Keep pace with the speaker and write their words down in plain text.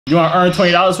You want to earn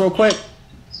 $20 real quick? Earn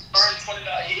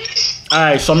 $20. All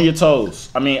right, show me your toes.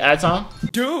 I mean, add time.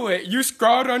 Do it. You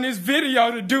scrolled on this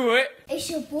video to do it. It's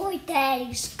your boy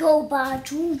Daddy. Go by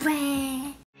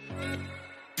Joovier.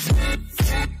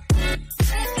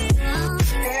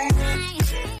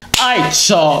 Alright,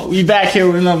 y'all, we back here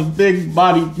with another big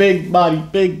body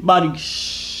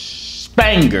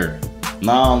spanger.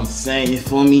 Know what I'm saying, you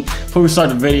feel me? Before we start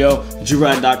the video,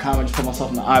 Joovier.com, I just put myself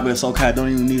in the eye, but it's okay. I don't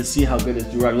even need to see how good this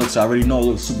Joovier looks. I already know it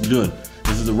looks super good.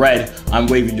 This is the red. I'm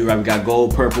wavy Joovier. We got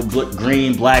gold, purple,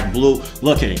 green, black, blue.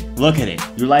 Look at it. Look at it.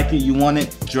 You like it? You want it?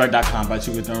 Joovier.com. Buy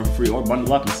 2 with them for free or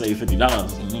bundle up and save $50.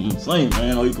 I'm saying,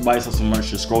 man. Or you can buy yourself some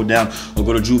merch. Just scroll down or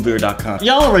go to Joovier.com.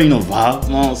 Y'all already know vibes.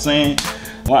 You know what I'm saying?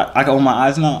 What? I can open my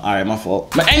eyes now? Alright, my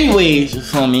fault. But anyways, you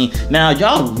feel me? Now,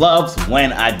 y'all loved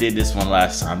when I did this one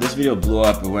last time. This video blew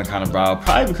up. It went kind of viral.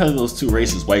 Probably because of those 2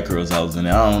 racist white girls that was in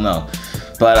it. I don't know.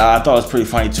 But I thought it was pretty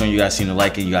funny too, and you guys seem to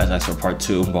like it. You guys asked for part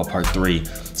 2, well, part 3.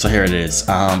 So here it is.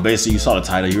 Basically, you saw the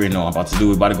title. You already know what I'm about to do.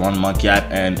 We're about to go on the Monkey app,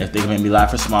 and if they can make me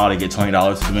laugh or smile, they get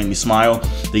 $20. If they make me smile,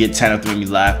 they get 10. If they make me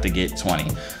laugh, they get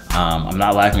 20. I'm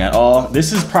not laughing at all.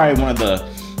 This is probably one of the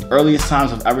earliest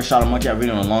times I've ever shot a Monkey app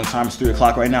video in a long time. It's 3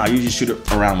 o'clock right now. I usually shoot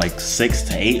it around like 6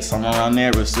 to 8, somewhere around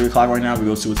there. But it's 3 o'clock right now. We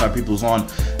go see what type of people's on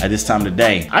at this time of the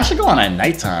day. I should go on at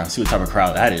nighttime, see what type of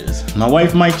crowd that is. My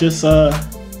wife might just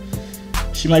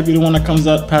she might be the one that comes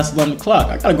up past 11 o'clock.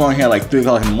 I gotta go in here at like 3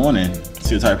 o'clock in the morning,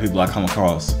 see what type of people I come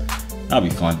across. That'll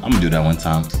be fun. I'm gonna do that one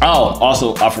time. Oh,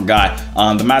 also, I forgot.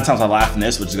 The amount of times I laugh in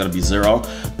this, which is gonna be 0,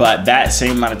 but that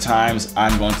same amount of times,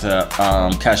 I'm going to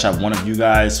cash out one of you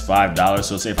guys $5.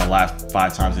 So say if I laugh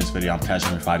 5 times in this video, I'm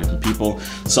cashing out 5 different people.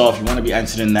 So if you wanna be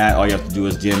entered in that, all you have to do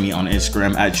is DM me on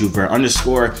Instagram at Joovier_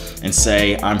 and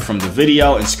say I'm from the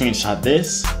video and screenshot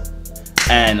this.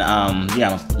 And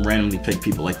yeah, I'll randomly pick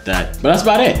people like that. But that's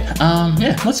about it.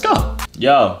 Yeah, let's go.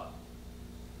 Yo.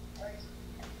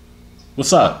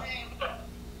 What's up?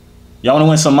 Y'all wanna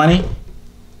win some money?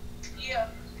 Yeah.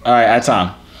 Alright, at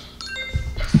time.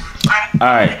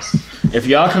 Alright. If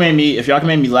y'all can make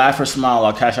me laugh or smile,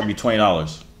 I'll cash up you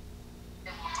 $20.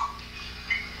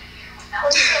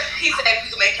 He said if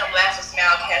you can make him laugh or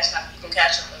smile, you can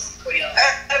catch him with $20.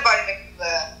 Everybody make me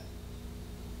laugh.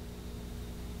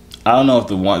 I don't know if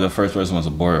the first person was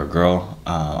a boy or a girl.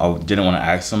 I didn't want to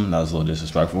ask them. That was a little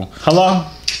disrespectful. Hello?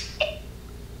 Hey,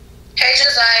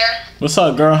 Josiah. What's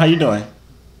up, girl? How you doing?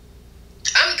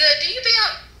 I'm good. Do you be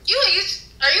on?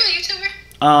 Are you a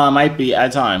YouTuber? Might be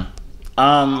at time.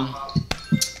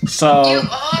 So. You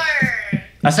are.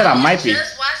 I said I might be.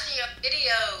 Just watching your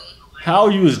video. How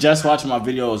you was just watching my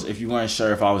videos if you weren't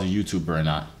sure if I was a YouTuber or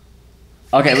not?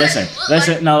 Okay, listen.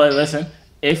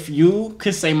 If you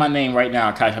could say my name right now,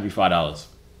 I'll cash up you $5.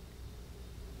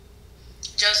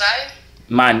 Josiah?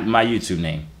 My YouTube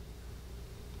name.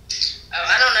 Oh,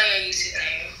 I don't know your YouTube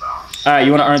name. All right,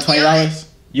 you want to earn $20?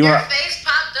 Your face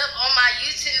popped up on my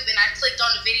YouTube, and I clicked on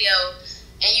the video,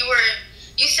 and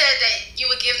you said that you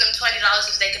would give them $20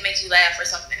 if they could make you laugh or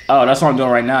something. Oh, that's what I'm doing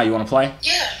right now. You want to play?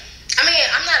 Yeah. I mean,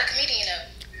 I'm not a comedian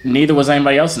though. Neither was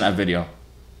anybody else in that video.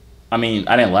 I mean,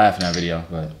 I didn't laugh in that video,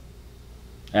 but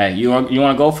hey, you want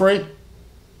to go for it?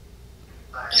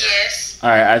 Yes. All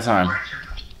right, at time.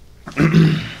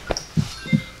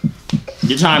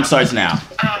 Your time starts now.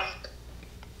 I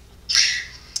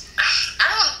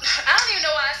don't even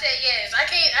know why I said yes. I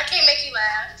can't make you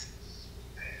laugh.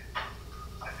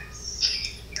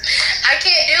 I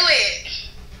can't do it.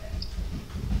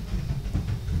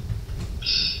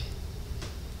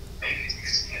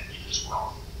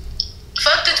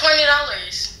 Fuck the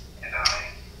 $20.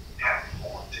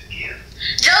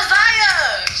 Josiah!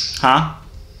 Huh?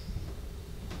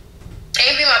 Can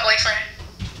you be my boyfriend?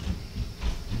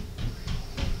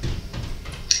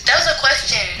 That was a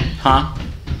question. Huh?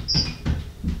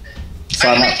 So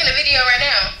Are you making a video right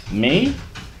now? Me?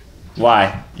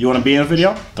 Why? You want to be in a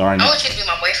video? Darn I it. want you to be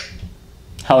my boyfriend.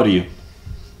 How old are you?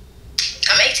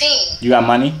 I'm 18. You got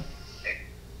money?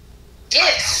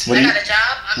 Yes. What I do got you- a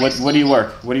job. What do you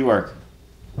work? What do you work?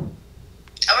 I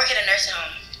work at a nursing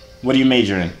home. What do you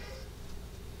major in?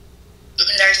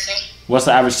 Nursing. What's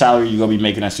the average salary you're gonna be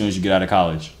making as soon as you get out of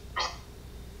college?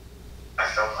 I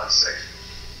felt unsafe.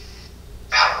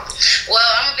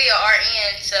 Well, I'm gonna be an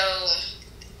RN, so.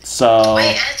 So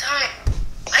Wait, at a time.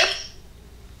 Wait.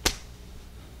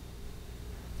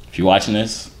 if you're watching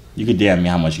this, you can DM me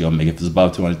how much you're gonna make. If it's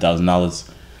above $200,000,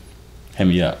 hit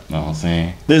me up. Know what I'm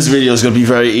saying? This video is gonna be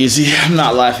very easy. I'm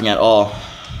not laughing at all.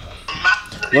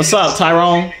 What's up,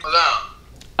 Tyrone? What's up?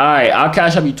 Alright, I'll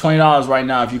cash up you $20 right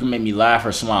now if you can make me laugh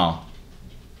or smile.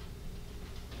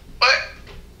 What?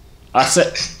 I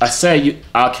said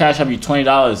I'll cash up you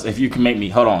 $20 if you can make me.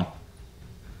 Hold on.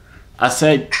 I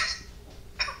said.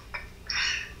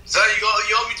 So you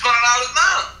owe me $20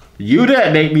 now. You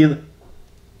didn't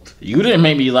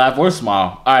make me laugh or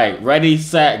smile. All right, ready,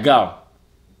 set, go.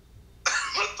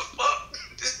 What the fuck?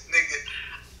 This nigga,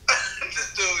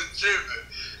 this dude is tripping.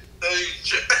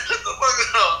 What the fuck is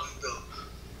wrong with this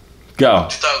dude? Go.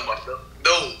 What you talking about,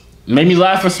 dude? Make me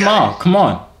laugh or smile. Come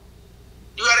on.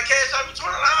 You gotta cash out me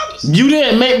 $20. You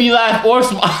didn't make me laugh or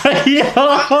smile.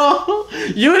 Yo,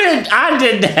 you didn't. I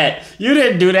did that. You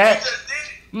didn't do that. You just did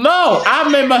it. No, I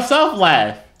made myself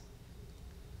laugh.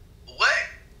 What?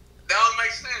 That don't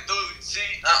make sense, dude. See,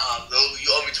 dude, you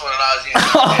owe me $20.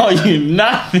 Oh, you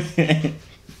nothing.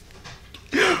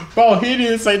 Bro, he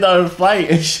didn't say nothing funny.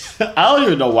 I don't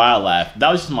even know why I laughed.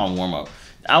 That was just my warm up.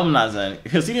 I'm not saying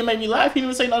because he didn't make me laugh. He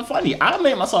didn't say nothing funny. I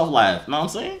made myself laugh. Know what I'm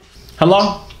saying?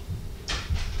 Hello?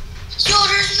 Yo,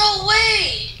 there's no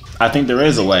way. I think there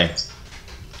is a way.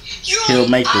 He'll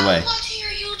make the way. I'm watching your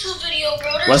YouTube video,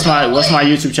 bro. What's my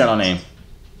YouTube channel name?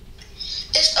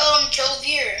 It's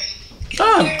Joovier.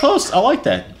 Ah, close. I like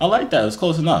that. I like that. It was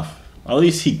close enough. At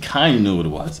least he kind of knew what it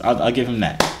was. I'll give him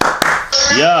that.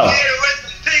 Yo.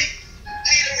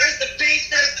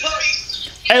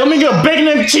 Hey, let me get a bacon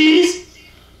and cheese.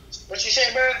 What you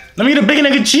say, bro? Let me get a bacon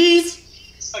and cheese.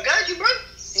 I got you, bro.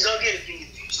 You go get it,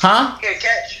 please. Huh? Here,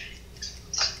 catch.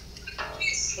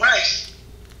 Right.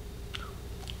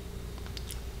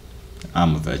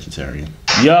 I'm a vegetarian.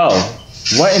 Yo,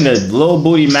 what in the little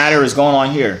booty matter is going on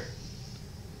here?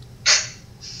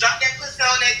 Drop that pussy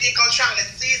on that dick. I'm trying to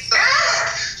see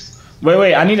something.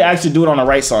 Wait. I need to actually do it on the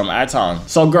right song at time.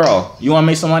 So, girl, you want to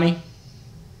make some money?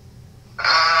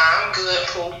 I'm good,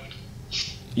 fool.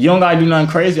 You don't gotta do nothing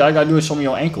crazy. All you gotta do is show me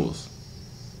your ankles.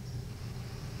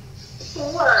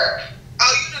 What?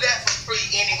 Oh, you do that for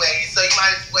free anyway, so you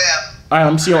might as well. All right,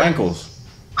 let me see your ankles.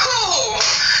 Cool.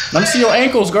 Let me see your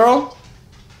ankles, girl.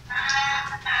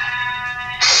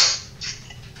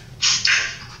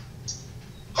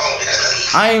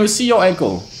 I ain't even see your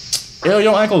ankle. Ew,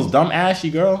 your ankle's dumb ashy,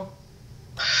 girl.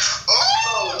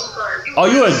 Oh,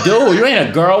 you a dude. You ain't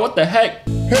a girl. What the heck?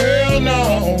 Hell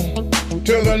no.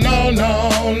 To the no.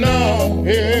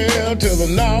 Hell to the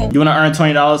no. You wanna earn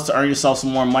 $20 to earn yourself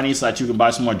some more money so that you can buy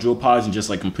some more jewel pods and just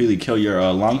like completely kill your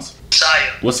lungs?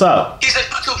 Shia. What's up? He's a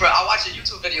YouTuber. I watch his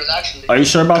YouTube videos actually. Are you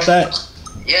sure about that?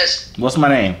 Yes. What's my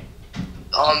name?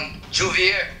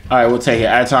 Joovier. All right, we'll take it.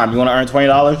 At time. You wanna earn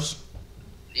 $20?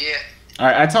 Yeah. All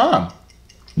right, at time.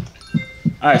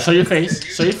 All right, show your face.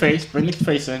 Show your face. Bring your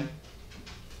face in.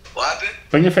 What happened?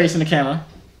 Bring your face in the camera.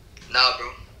 Nah,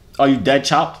 bro. Oh, you dead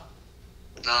chopped?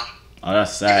 Nah. Oh,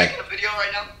 that's You sad. making a video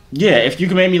right now? Yeah, if you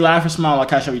can make me laugh or smile, I'll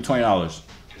cash up you $20. I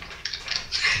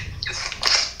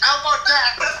want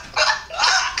that.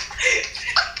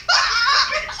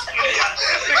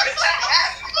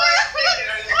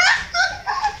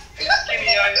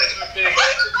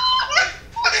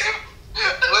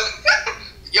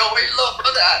 Yo, where your little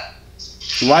brother at?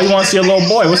 Why you want to see a little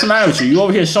boy? What's the matter with you? You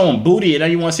over here showing booty and then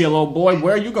you want to see a little boy?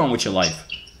 Where are you going with your life?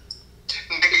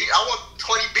 Nigga, I want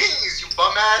 20 beans, you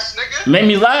bum ass nigga. Make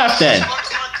me laugh then.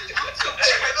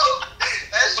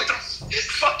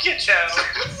 Fuck your channel.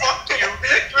 Fuck you. Give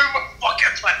me my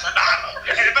fucking $20.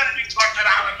 And it better be $20.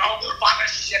 No fucking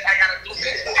shit I gotta do.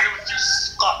 Nigga, with you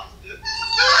scuff. Give me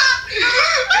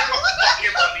my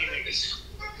fucking money, niggas.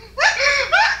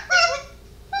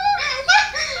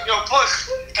 Yo, puss,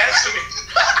 answer me.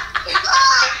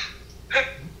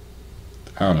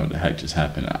 I don't know what the heck just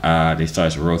happened. They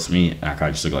started to roast me and I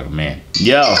kinda just look like a man.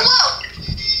 Yo.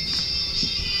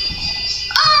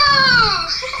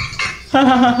 Ha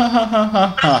ha ha ha ha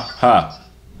ha ha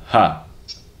ha.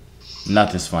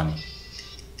 Nothing's funny.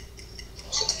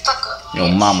 Yo,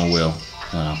 mama will.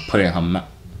 Put it in her mouth.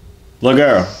 Look,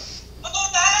 girl.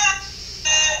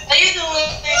 How you doing?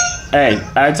 Hey,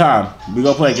 at time. We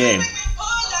gonna play a game.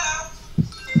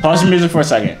 Pause the music for a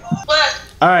second. What?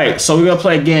 Alright, so we're gonna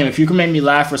play a game. If you can make me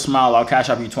laugh or smile, I'll cash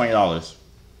up you $20.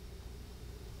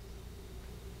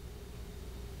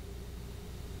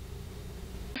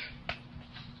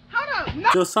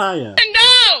 Josiah.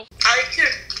 No! I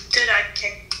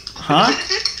can't. Huh?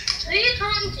 Who are you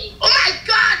talking to? Oh my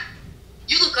god!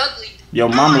 You look ugly. Your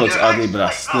mama looks ugly, but I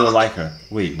still like her.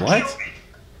 Wait, what?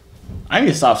 I need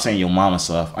to stop saying your mama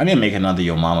stuff. I need to make another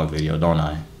your mama video, don't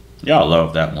I? Y'all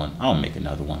love that one. I'll make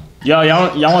another one. Yo,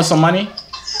 y'all want some money?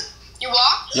 You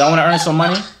what? Y'all want to earn some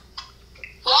money?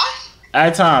 What?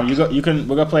 At time, we're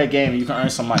gonna play a game. You can earn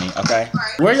some money, okay?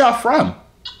 Where y'all from?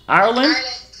 Ireland?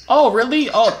 Oh, really?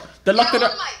 Oh, the luck of the.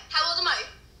 How old am I?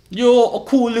 You're a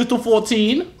cool little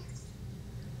 14.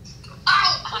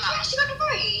 Oh,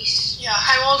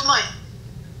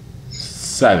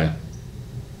 7.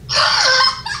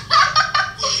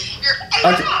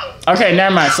 You're Okay,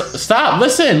 never mind. So, stop.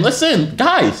 Listen,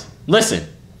 guys. Listen.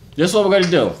 This is what we're gonna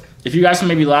do. If you guys can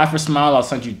maybe laugh or smile, I'll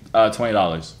send you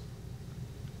 $20.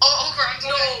 Oh, okay.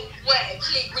 No way.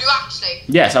 Please, will you actually?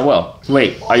 Yes, I will.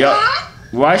 Wait, are y'all?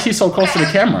 Why is she so close to the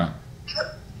camera?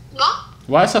 No?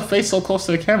 Why is her face so close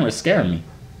to the camera? It's scaring me.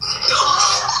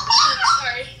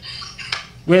 Sorry.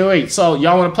 Wait. So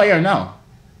y'all want to play or no?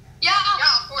 Yeah,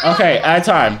 of course. Okay, at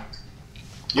time.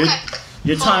 Okay.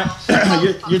 Your time.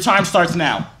 your time starts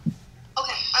now.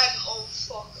 Okay, oh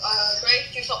fuck. Grace,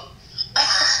 do something.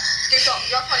 Do something.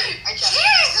 You're funny. I check.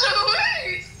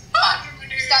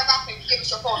 Start rapping. Give us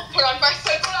your phone. Put on first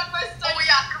time. Oh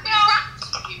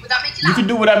yeah. Would that make you You laugh? can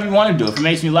do whatever you want to do. If it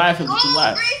makes me laugh, it'll make you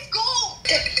laugh. Grace, go.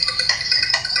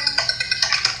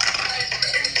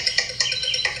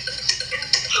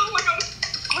 Oh my god.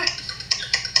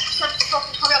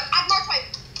 Hurry up. Add more time.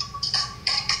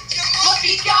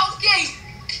 Lucky Gowski.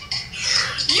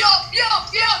 Yup.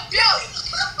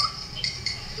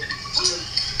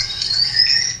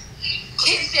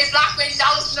 Kids say black wind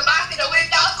down in the back of the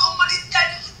window. Somebody said,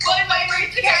 boy, my brain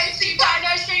to carry street down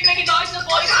the street, making noise. The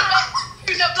boys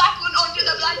in the black one under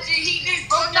the black G. He is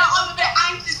broke down. I'm a bit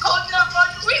anxious. Cold to the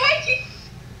front. We waiting.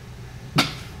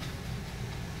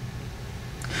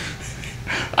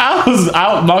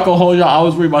 I'm not gonna hold y'all. I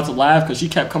was really about to laugh because she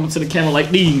kept coming to the camera like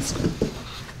these.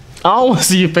 I don't want to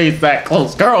see your face that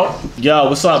close, girl. Yo,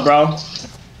 what's up, bro?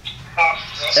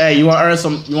 Hey, you want to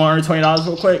earn $20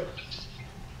 real quick?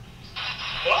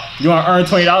 What? You want to earn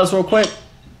 $20 real quick?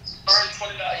 Earn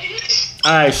 $20.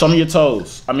 All right, show me your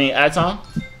toes. I mean, at time.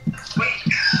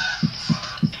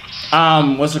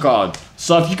 What's it called?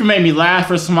 So if you can make me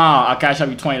laugh or smile, I'll cash up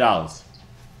you $20.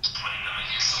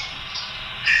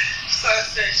 Son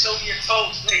said, show me your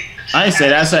toes, wait. I ain't say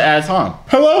that. I said at time.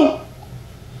 Hello.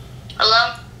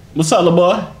 Hello? What's up, little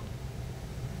boy?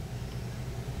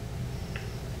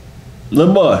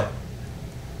 Little boy,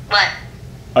 What?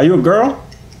 are you a girl?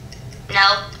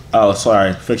 No. Oh,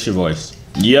 sorry. Fix your voice.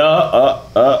 Yeah.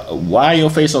 Why your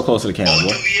face so close to the camera, boy?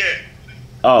 Joovier.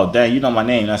 Oh, dang, you know my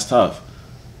name. That's tough.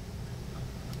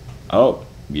 Oh,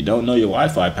 you don't know your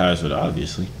Wi-Fi password,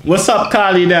 obviously. What's up,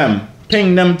 Kylie? Them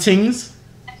ping them tings,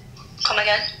 Come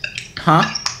again? huh?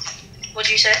 What'd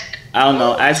you say? I don't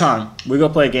know. At time, we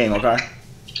gonna play a game, okay?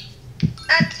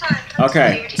 At time.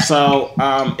 Okay. So,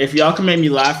 if y'all can make me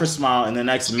laugh or smile in the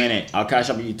next minute, I'll cash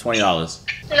up you $20.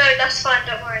 No, that's fine.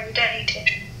 Don't worry. You don't need to.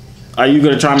 Are you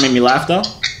gonna try and make me laugh though?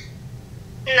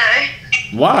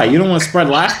 No. Why? You don't want to spread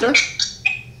laughter?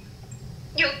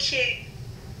 You're cute.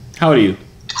 How old are you?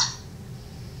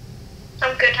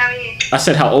 I'm good. How are you? I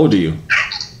said, how old are you?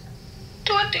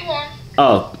 21.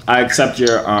 Oh, I accept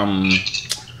your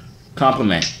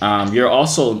compliment. You're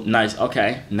also nice.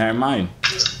 Okay, never mind.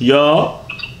 Yo,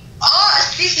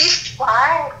 Oh, this is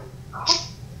fine.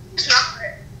 It's not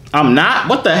her. I'm not.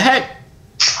 What the heck? No,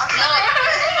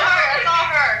 it's not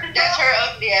her. That's her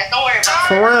ugly ass. Don't worry about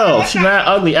For real, she mad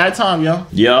ugly. At time, yo.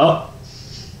 Yo,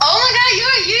 Oh my god,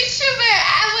 you're a YouTuber.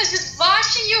 I was just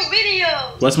watching your video.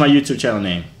 what's my YouTube channel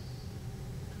name?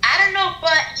 I don't know,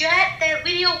 but you had that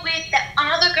video with that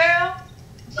other girl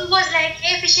who was like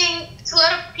fishing to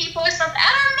other people or something.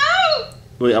 I don't know.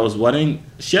 Wait, I was wedding.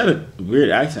 She had a weird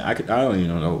accent. I don't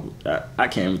even know. I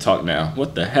can't even talk now.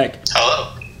 What the heck?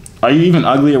 Hello. Are you even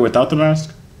uglier without the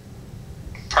mask?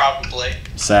 Probably.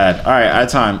 Sad. All right, at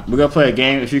time. We're gonna play a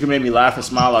game. If you can make me laugh or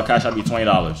smile, I'll cash up you $20.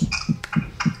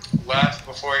 Laugh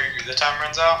before the time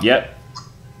runs out? Yep.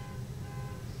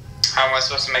 How am I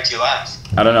supposed to make you laugh?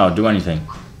 I don't know. Do anything.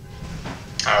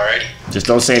 Alrighty. Just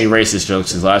don't say any racist jokes,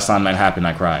 because last time that happened,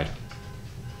 I cried.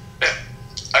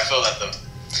 I feel that though.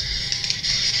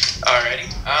 Alrighty.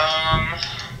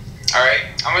 Alright.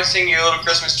 I'm gonna sing you a little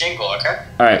Christmas jingle, okay?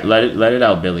 All right, let it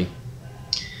out, Billy.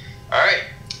 Alright.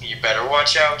 You better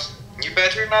watch out. You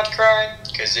better not cry.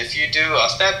 Cause if you do, I'll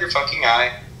stab your fucking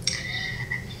eye.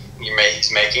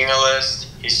 He's making a list.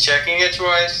 He's checking it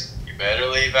twice. You better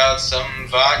leave out some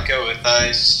vodka with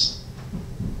ice.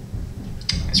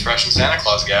 It's Russian Santa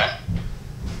Claus guy.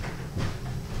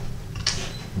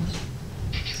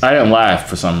 I didn't laugh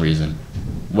for some reason.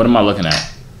 What am I looking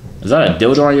at? Is that a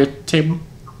dildo on your table?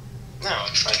 No,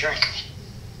 it's my drink.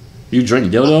 You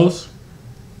drink dildos?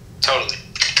 Totally.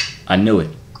 I knew it.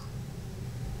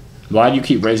 Why do you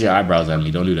keep raising your eyebrows at me?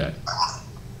 Don't do that.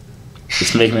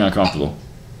 It's making me uncomfortable.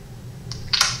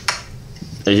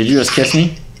 Hey, did you just kiss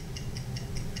me?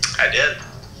 I did.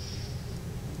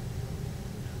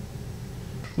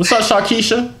 What's up,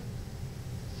 Shakisha?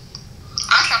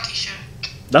 I'm Shakisha.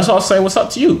 That's all I'll say. What's up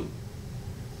to you?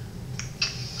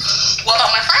 What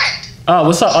about my friend? Oh,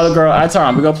 what's up, other girl?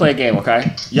 Time. We gonna play a game,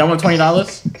 okay? Y'all want $20?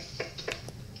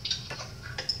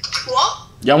 What?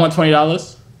 Y'all want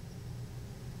 $20?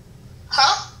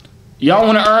 Huh? Y'all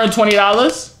want to earn $20?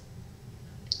 $20?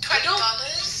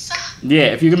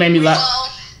 Yeah, if you can make me laugh. Well,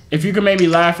 If you can make me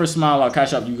laugh or smile, I'll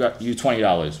cash up you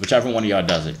 $20. Whichever one of y'all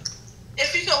does it.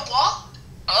 if you can walk?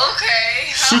 Okay.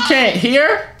 She can't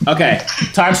hear? Okay,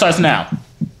 time starts now.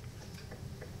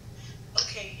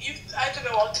 Okay, I don't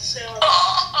know what to say.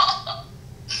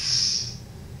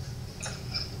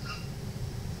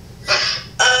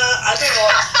 I don't know.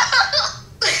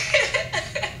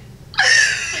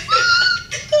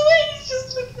 The way he's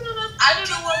just looking at us, I don't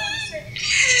know what to say.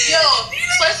 Yo,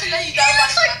 personally, he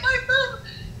looks like my mom.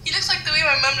 He looks like the way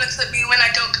my mom looks at me when I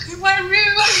don't clean my room. And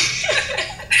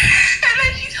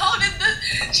then she's holding the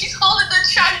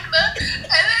chocolate, and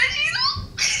then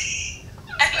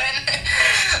and then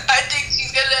I think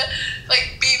she's gonna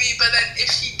like beat me, but then if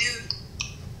she do,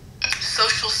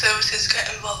 social services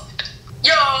get involved.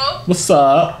 Yo, What's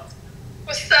up?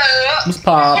 what's up? What's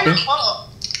poppin'?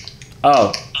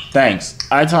 Oh, thanks.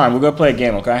 Time. We're gonna play a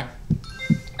game, okay?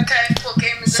 Okay, what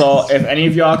game is So if any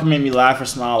of y'all can make me laugh or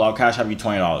smile, I'll cash up you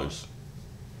 $20. this?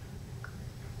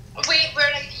 We're in the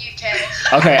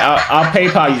UK. Okay, I'll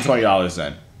PayPal you $20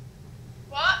 then.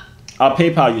 What? I'll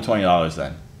PayPal you $20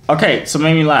 then. Okay, so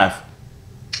make me laugh.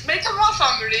 Make a raw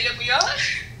family, then we are.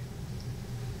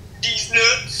 These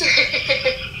nuts.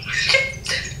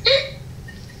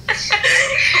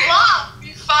 Laugh,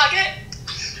 you faggot.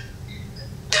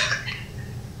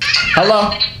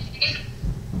 Hello?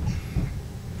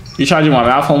 You trying to do my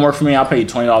math homework for me? I'll pay you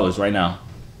 $20 right now.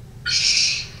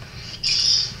 Is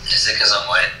it because I'm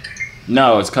white?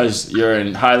 No, it's because you're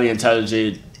a highly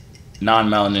intelligent,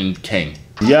 non-melanin king.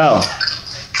 Yo.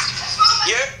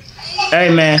 Yeah. Hey,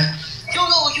 man. You know.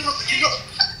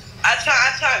 I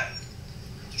try.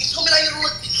 You told me that you don't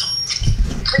look.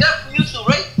 You're not from YouTube,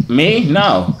 right? Me?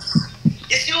 No.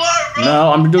 Yes, you are, bro.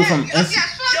 No, I'm the dude from... Yo, you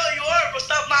are, bro.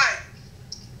 Stop lying.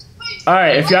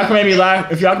 Alright, if y'all can make me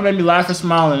laugh or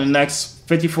smile in the next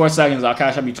 54 seconds, I'll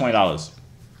cash up you $20.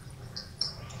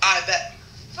 I bet.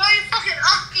 Why are you fucking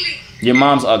ugly? Your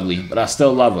mom's ugly, but I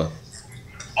still love her.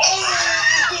 Oh.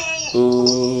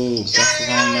 Ooh, that's the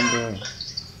wrong number.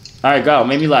 Alright, go.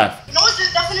 Make me laugh. You know what's the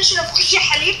definition of Khushy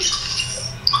Halib?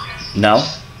 No?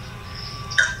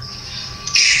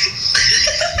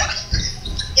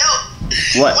 Yo,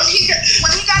 What? when he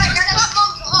gotta get it up,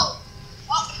 oh.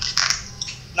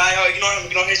 Nah, yo, ignore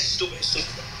him. He's stupid.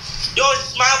 Yo,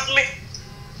 smile for me.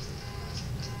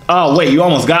 Oh, wait, you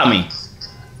almost got me.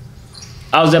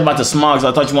 I was about to smile because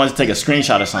I thought you wanted to take a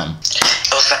screenshot or something.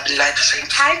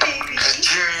 Hi, baby.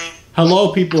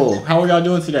 Hello, people. How are y'all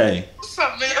doing today? What's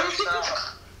up, man?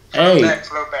 Hey.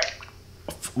 Flow back.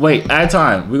 Wait,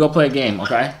 time. We gonna play a game,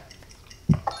 okay?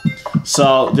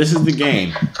 So this is the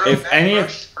game. If any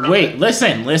of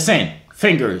listen,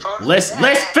 fingers,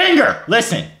 finger,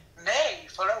 listen. Nay,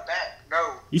 flow back.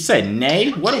 No. You said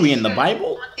nay? What are we in the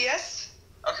Bible? Yes.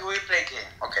 Okay, we play a game.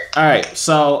 Okay. All right.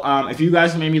 So if you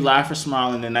guys made me laugh or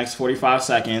smile in the next 45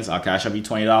 seconds, I'll cash up you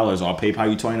 $20, or I'll PayPal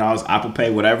you $20, Apple Pay,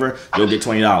 whatever. You'll get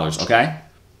 $20. Okay?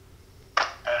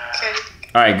 Okay.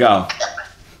 All right, go.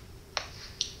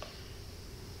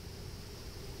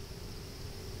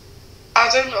 I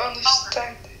don't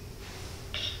understand.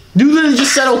 You literally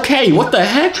just said okay. What the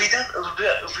heck? We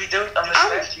don't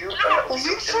understand you.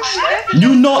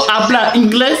 You know habla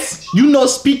inglés? You know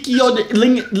speak your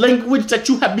language that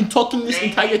you have been talking this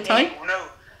entire time? No,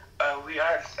 we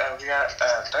are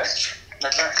Dutch.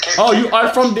 Oh, you are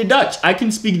from the Dutch. I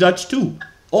can speak Dutch too.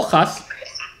 Ojas.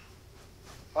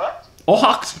 What?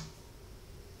 Ojax.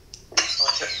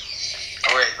 What's it?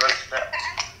 Oh wait, what's that?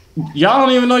 Y'all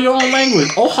don't even know your own language.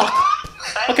 Ojax.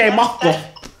 Okay, mafbo.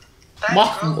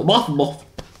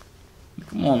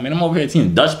 Come on, man. I'm over here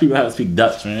teaching Dutch people how to speak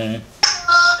Dutch, man.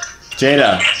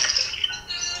 Jada,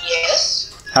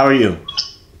 Yes. how are you?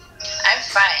 I'm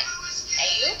fine.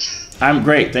 Are you? I'm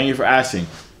great. Thank you for asking.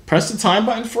 Press the time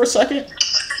button for a second.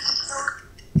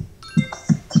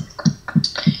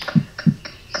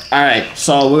 Alright,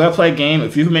 so we're gonna play a game.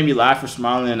 If you can make me laugh or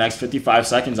smile in the next 55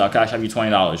 seconds, I'll cash out you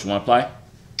 $20. You wanna play?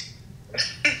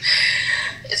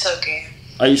 It's okay.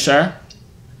 Are you sure?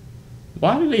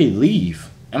 Why did they leave?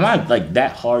 Am I like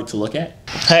that hard to look at?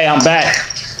 Hey, I'm back.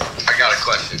 I got a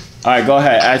question. Alright, go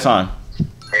ahead. Add on.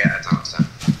 Yeah, that's all I'm saying.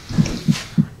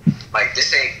 Like,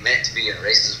 this ain't meant to be a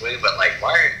racist way, but like,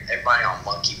 why are everybody on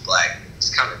monkey black?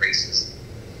 It's kind of racist.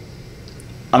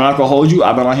 I'm not gonna hold you.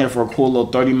 I've been on here for a cool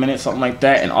little 30 minutes, something like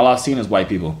that, and all I've seen is white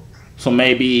people. So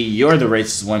maybe you're the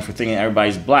racist one for thinking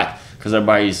everybody's black, because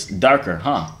everybody's darker,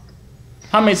 huh?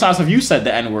 How many times have you said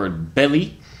the N-word,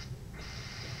 Billy?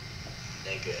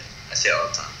 Nigga. I say it all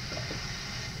the time.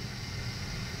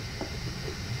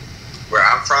 Where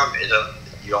I'm from,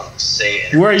 you don't say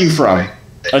it. Where are you from?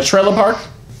 A trailer park?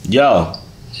 Yo.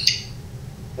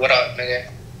 What up, nigga?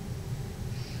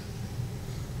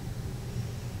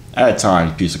 At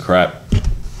time, piece of crap.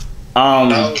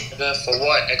 No, nigga, for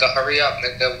what? Nigga, hurry up,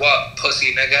 nigga. What?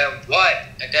 Pussy, nigga. What,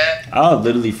 nigga? I'll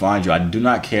literally find you. I do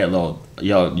not care, though.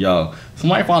 Yo.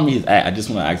 Somebody find me his ad. I just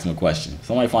want to ask him a question.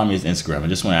 Somebody find me his Instagram. I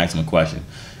just want to ask him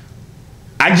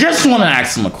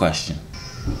a question.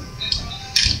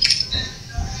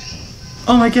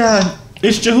 Oh my god.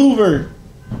 It's Joovier.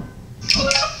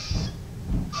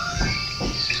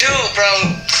 Dude, bro.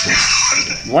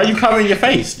 Why are you covering your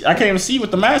face? I can't even see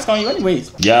with the mask on you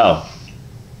anyways. Yo.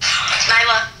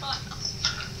 Nyla.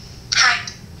 Hi.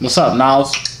 What's up,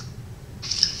 Niles?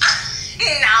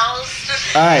 Niles.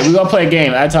 Alright, we're gonna play a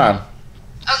game at a time.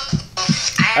 Okay.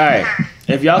 Alright.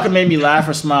 If y'all can make me laugh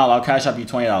or smile, I'll cash up you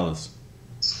 $20. I don't got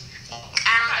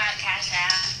cash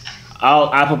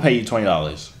out. I'll pay you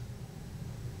 $20.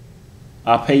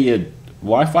 I'll pay you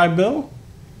Wi-Fi bill?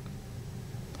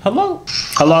 Hello?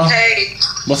 Hello? Hey.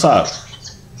 What's up?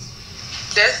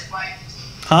 This?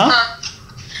 Huh?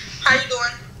 How you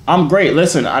doing? I'm great.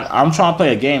 Listen, I'm trying to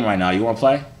play a game right now. You want to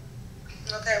play?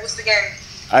 Okay, what's the game?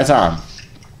 At a time.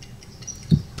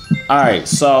 Alright,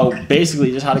 so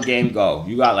basically just how the game go.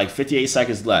 You got like 58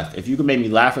 seconds left. If you can make me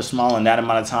laugh or smile in that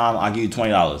amount of time, I'll give you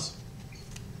 $20.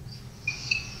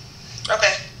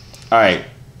 Okay. Alright.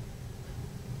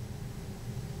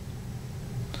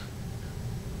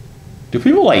 Do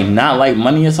people like not like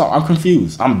money or something? I'm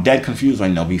confused. I'm dead confused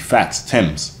right now. Be facts.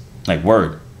 Tim's. Like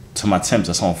word. To my Tim's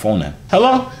that's on phone now.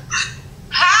 Hello?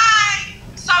 Hi.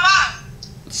 Sama.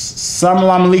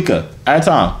 Salam alaikum. At a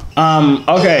time.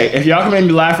 Okay, if y'all can make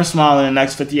me laugh or smile in the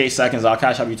next 58 seconds, I'll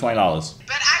cash up you $20. But I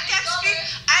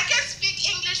can speak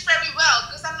English very well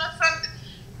because I'm not from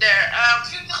there.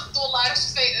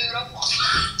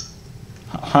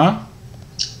 Huh?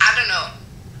 I don't know.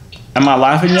 Am I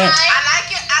laughing yet? I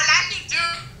like it,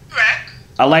 direct.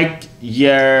 I like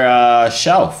your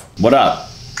shelf. What up?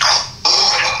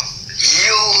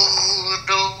 Yo,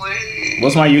 no way.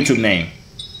 What's my YouTube name?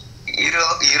 You the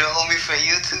homie from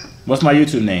YouTube? What's my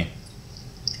YouTube name?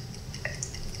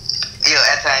 Yo,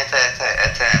 at time.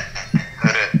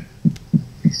 Hold up.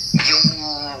 Yo,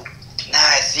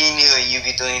 I seen you and you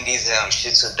be doing these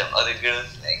shits with them other girls,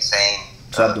 like saying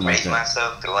Something like rate that.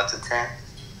 myself to 1 to 10.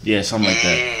 Yeah, something like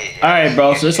that. Yeah. All right,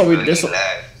 bro. So this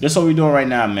what we doing right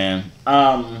now, man.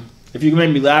 If you can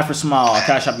make me laugh or smile, I'll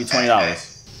cash up you $20.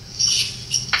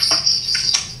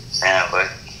 Yeah, but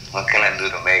what can I do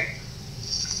to make?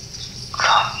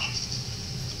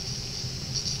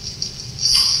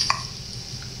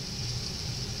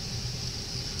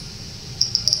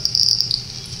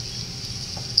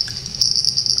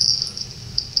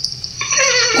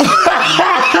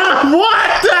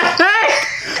 What the heck?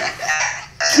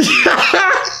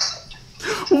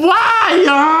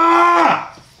 Why?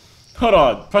 Hold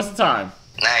on. Press the time.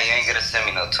 Nah, you ain't gonna send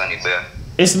me no 20, bro.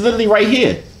 It's literally right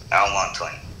here. I don't want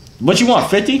 20. What you want?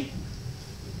 50?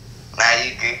 Nah,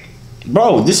 you good.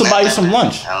 Bro, this will buy you some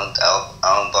lunch. I don't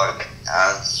bargain.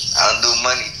 I don't do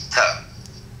money talk.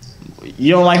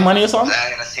 You don't like money or something?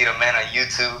 I'm gonna see the man on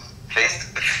YouTube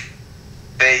face to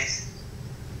face.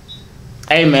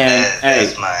 Hey man,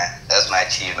 That's my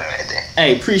achievement right there.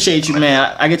 Hey, appreciate you,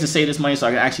 man. I get to save this money so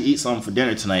I can actually eat something for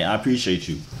dinner tonight. I appreciate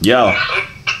you. Yo,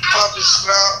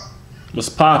 what's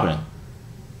poppin'?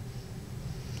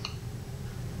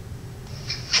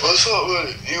 What's up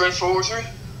with it? You ready for War 3?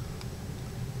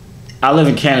 I live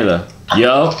in Canada.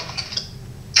 Yo,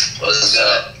 What's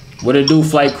up? what it do,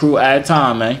 flight crew? At a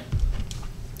time, man.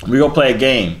 We gonna play a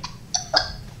game.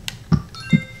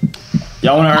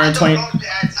 Y'all wanna earn 20?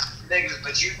 Niggas,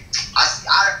 but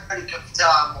I already can tell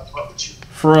I'm gonna fuck with you.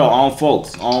 For real, on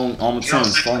folks, on the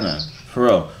Tim's phone now. For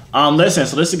real. Listen,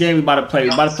 so this is a game we about to play. We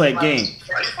about to play a game.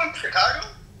 Are you from Chicago?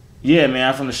 Yeah, man,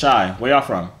 I'm from the Shy. Where y'all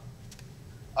from?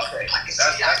 Okay,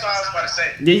 that's what I was about to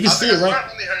say. Yeah, you can see it, right? I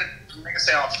only heard niggas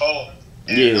say on phone.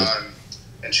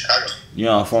 In Chicago. You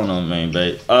on phone on man,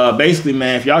 babe. Basically,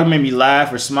 man, if y'all can make me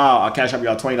laugh or smile, I'll cash up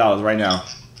y'all $20 right now.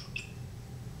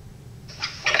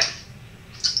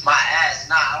 My ass,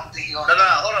 nah, I don't think you gonna. No,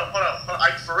 hold up. Are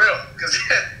you for real? Because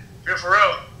you're for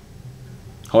real.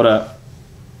 Hold up.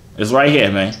 It's right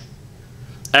here, man.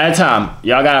 At a time.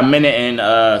 Y'all got a minute and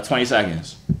 20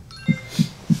 seconds.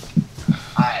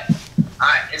 Alright.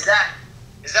 Is that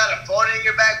a phone in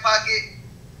your back pocket?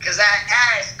 Cause that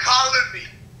ass calling me.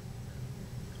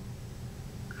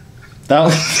 That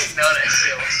was. You know that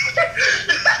shit was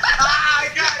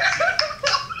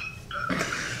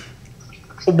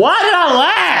funny. Why did I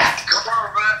laugh? Come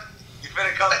on, bro. You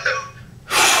finna come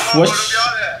through?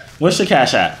 What's your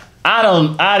cash app?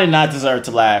 I did not deserve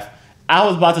to laugh. I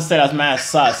was about to say that's mad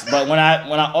sus, but when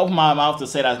I opened my mouth to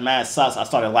say that's mad sus, I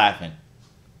started laughing.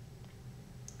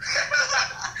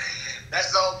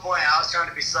 That's the whole point. I was trying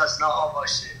to be sus, no homo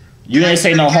shit. You didn't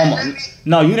say no homo.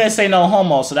 No, you didn't say no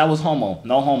homo, so that was homo.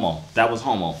 No homo. That was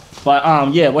homo.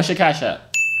 But yeah, what's your cash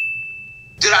app?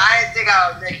 Dude, I didn't think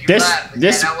I would make you laugh.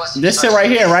 This shit right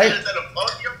here, right?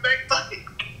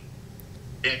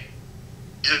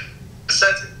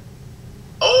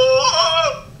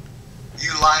 Oh,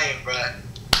 you lying, bro.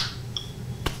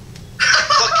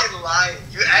 Fucking lying.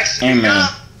 You actually Amen.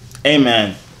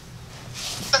 Amen.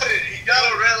 You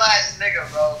a real ass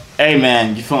nigga, bro. Hey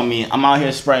man, you feel me? I'm out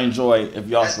here spreading joy. If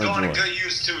y'all That's spread going joy. to good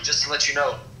use too, just to let you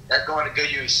know. That's going to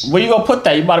good use. Where you gonna put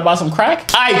that? You about to buy some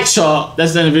crack? Alright, y'all.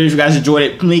 That's the end of the video. If you guys enjoyed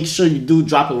it, make sure you do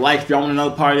drop a like. If y'all want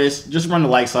another part of this, just run the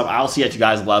likes up. I'll see that you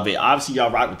guys love it. Obviously,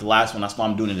 y'all rock with the last one. That's why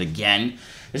I'm doing it again.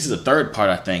 This is the third part,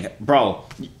 I think. Bro,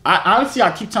 honestly,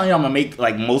 I keep telling you I'm gonna make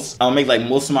like most of my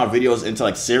videos into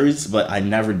like series, but I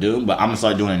never do. But I'm gonna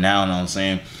start doing it now, you know what I'm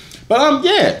saying? But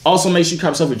yeah. Also make sure you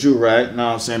grab yourself a Joovier, you know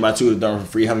what I'm saying? Buy 2 of them for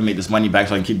free. Help me make this money back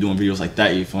so I can keep doing videos like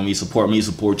that. You feel me? Support me,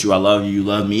 support you. I love you, you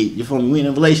love me. You feel me? We in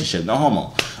a relationship, no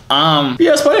homo. Yeah,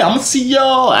 that's funny. I'm gonna see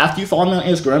y'all after you follow me on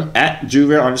Instagram at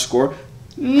Joovier_.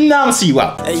 Now I'm gonna see you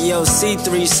out. Hey yo,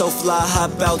 C3 so fly,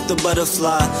 hop out the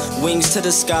butterfly. Wings to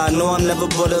the sky, no I'm never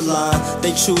borderline.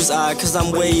 They choose I, cause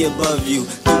I'm way above you.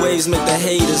 The waves make the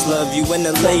haters love you when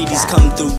the ladies come through.